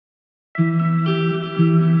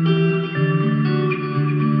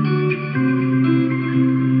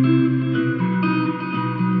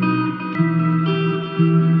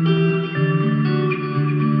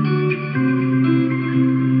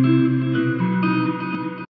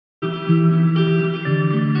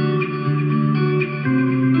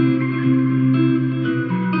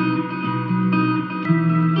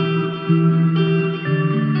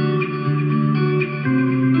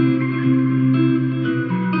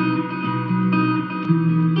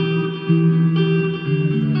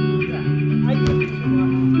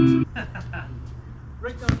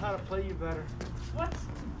Rick knows how to play you better. What?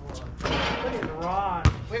 Look at Ron.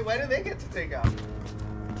 Wait, why do they get to take out?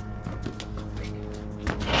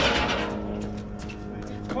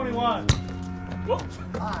 21. Whoa.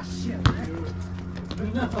 Ah, shit.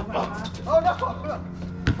 Oh, no.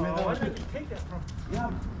 Oh, why did you take that from? Yeah.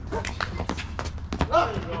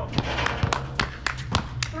 There you go.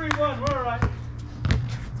 3-1, we're all right.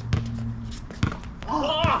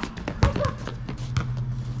 Ah!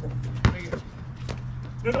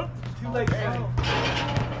 No. Too late. Hey.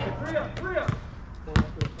 3 up, 3 up.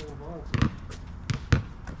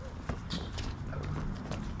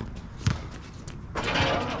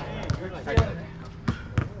 I got it.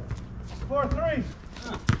 4-3.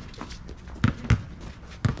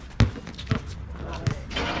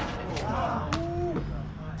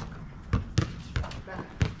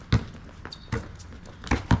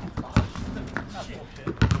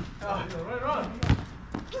 Right on.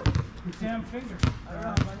 Damn finger.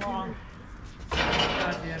 Wrong.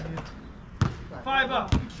 5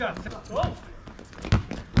 up. Good shot. Whoa.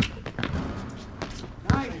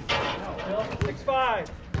 Nice. 6-5.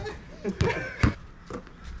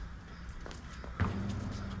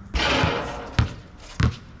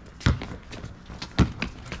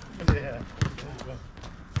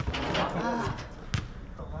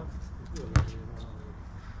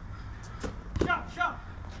 Yeah. Shot.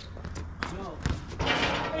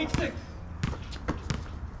 8-6.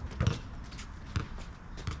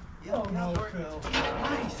 Oh, no, Phil.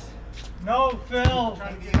 Nice. No, Phil.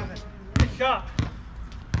 Trying to get in there. Good shot.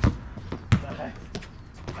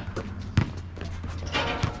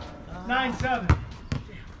 9-7.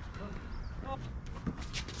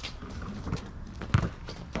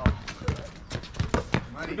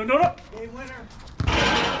 Money. No. Game winner.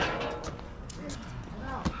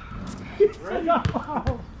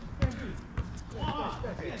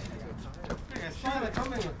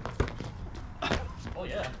 Oh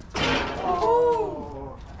yeah.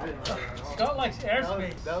 Oh. Scott likes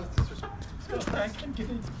airspace. That was disrespectful. I can get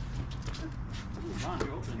in. Ron,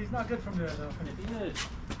 you're open. He's not good from there, though. He is.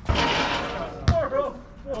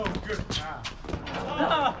 Oh, good.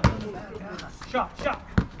 Ah. Shot.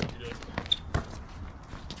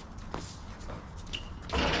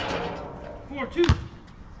 4-2.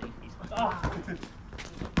 Ah.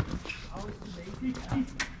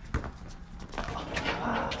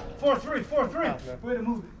 4-3. Way to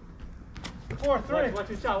move it. 4-3. Watch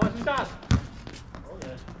your shot. Oh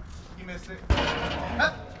yeah. He missed it.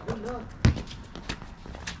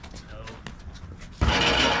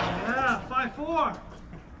 Yeah, 5-4.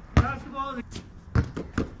 Basketball is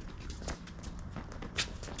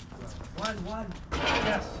 1-1.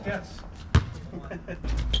 yes.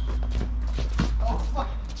 Oh, fuck.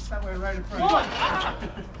 That went right in front of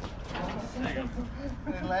him.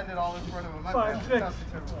 And it landed all in front of him. 5-6.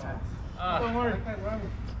 Don't worry.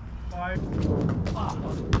 5.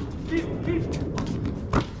 Keep.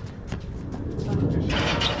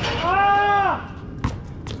 Ah!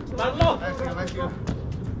 Not low. Nice you.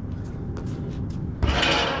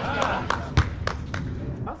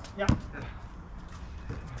 Yeah.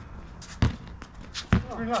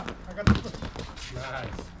 Good enough. I got the switch.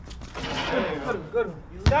 Nice. Good one.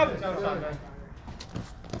 7.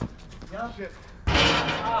 Yeah. Shit.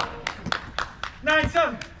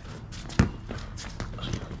 9-7.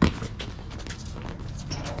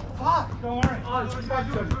 Fuck. Don't worry. Oh, here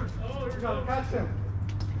we go. Catch him.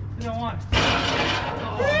 You don't want it.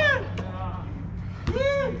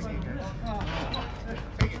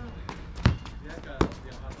 Take it.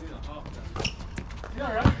 You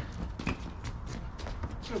all right?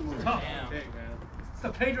 Good move. Tough. Damn. It's the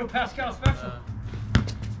Pedro Pascal special.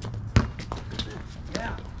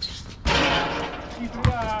 Yeah.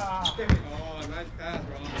 Oh, nice pass,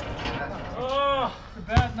 Ron. Oh, the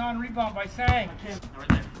bad non-rebound by Sang. Right there. You're right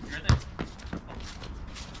there.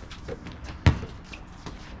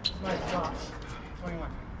 Nice shot.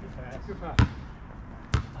 21. Good pass.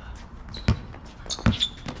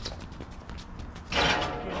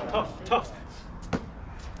 Tough.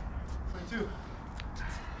 22.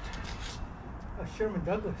 Oh, Sherman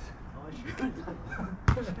Douglas. Oh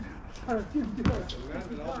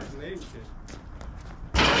Landed all his name shit.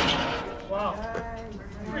 Wow.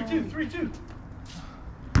 3-2, 3-2.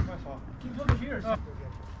 My fault. Keep looking here. Oh.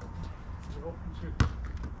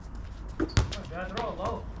 Yeah, they're all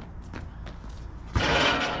low.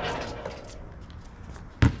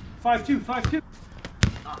 5-2, 5-2.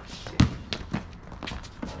 Oh, shit.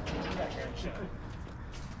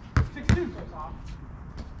 6-2.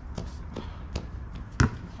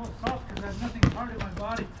 It's so soft because there's nothing hard in my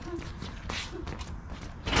body.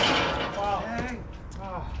 Wow. Dang.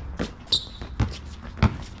 Oh.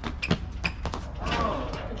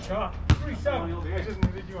 Oh, good shot. 3-7. I just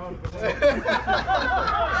needed you on the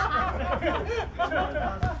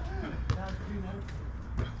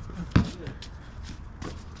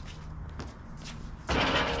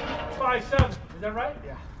 5-7. Is that right?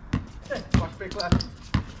 Yeah. Okay. Watch big left.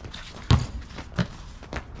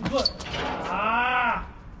 Good. Ah!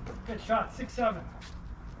 Good shot. 6-7.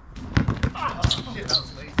 Oh, shit, that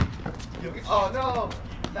was lazy. Oh, no.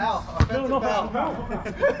 Foul. Offensive No, foul. no.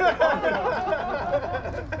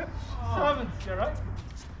 7. Is that right?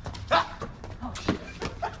 Oh, shit.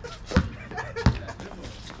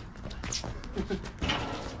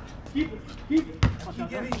 Keep it. Keep it. Keep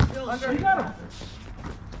getting still. You got him.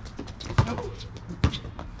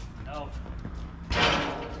 No.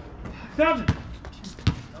 7.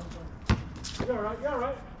 You're all right. You're all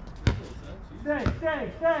right. Stay.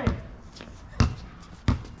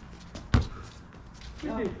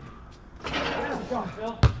 Good shot,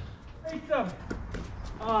 Phil. 8-7.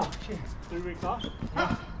 Oh, shit. 3 weeks off?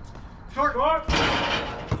 Short. Short.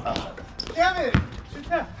 Damn it. Shoot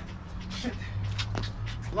that. Shit.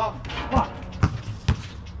 Long. What?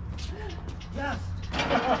 Yes.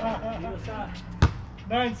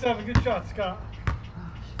 9-7. Good shot, Scott.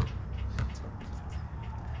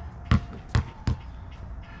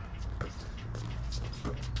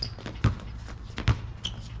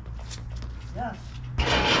 Yes.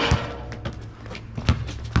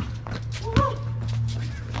 Woo!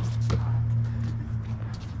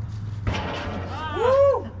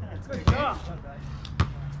 Good shot.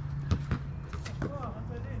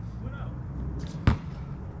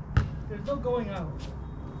 There's no going out.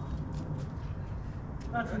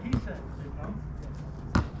 That's what he said.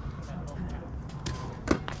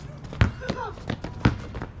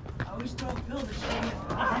 I always told Phil to show me.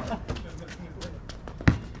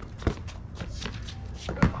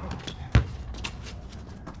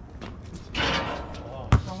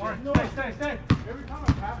 Don't worry. Stay. Every time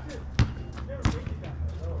I pass it, never make it that.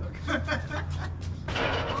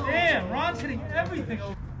 Damn, Ron's hitting everything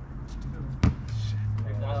over.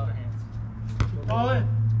 All in.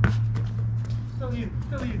 Still you.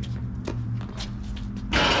 Good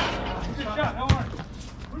shot, don't worry.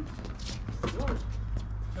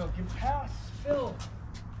 Phil, give pass. Phil.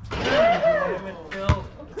 Damn it, Phil.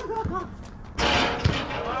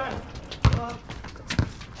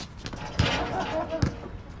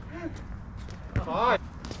 Fine.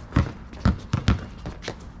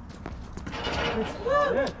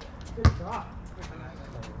 Good shot.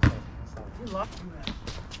 You lucky.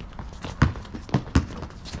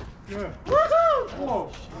 Good.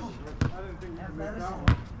 Whoa. I didn't think you could make that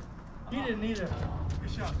one. He didn't either.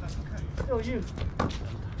 Good shot. That's okay. Still you.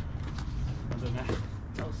 Doesn't matter.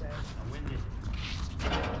 No, Sam. I'm winded.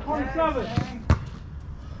 27.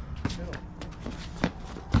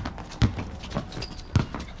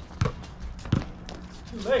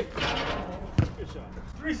 Too late. Good shot.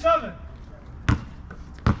 3-7.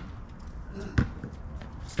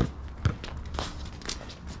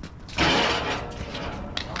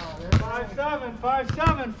 Five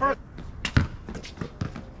seven. First.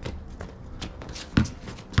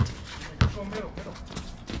 Go middle.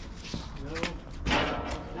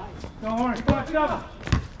 Don't worry. 5-7.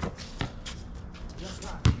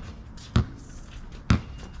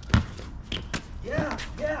 Yeah.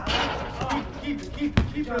 Keep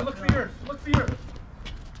it. Look for yours.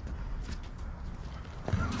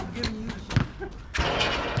 I'm giving you the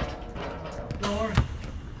Don't worry.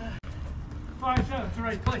 5-7. It's the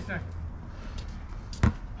right place there.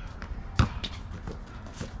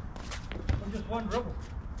 Just one dribble.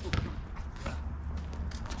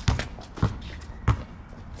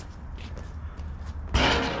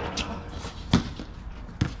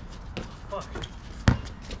 Fuck.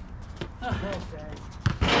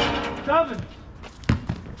 7.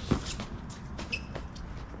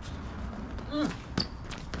 Oh,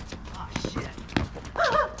 shit.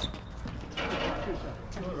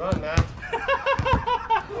 Good run, man.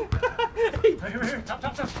 Here. Top.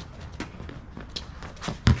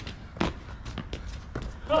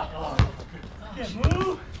 Can't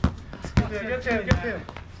move. Get him.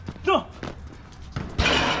 No.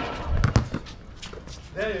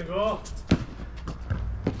 There you go.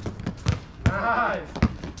 Nice.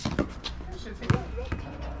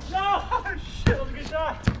 No! Shit, that was a good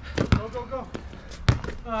shot. Go.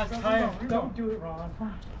 Oh, it's tired. Don't do it, Ron.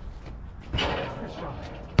 Good shot.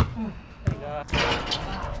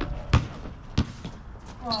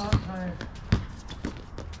 Oh, I'm tired.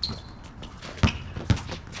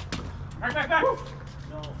 Back.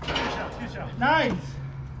 No. Good shot. Nice.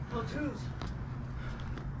 Little twos.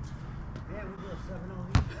 Man, we do a 7-0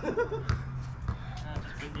 lead.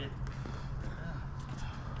 That's good, dude.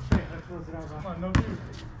 Let's close it out, Come Ron. on, no view.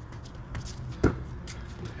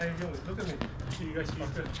 Hey, yo, look at me. See you guys. See you.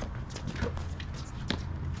 Good.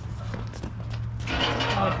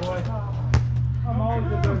 Oh boy. I'm always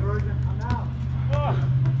a divergent.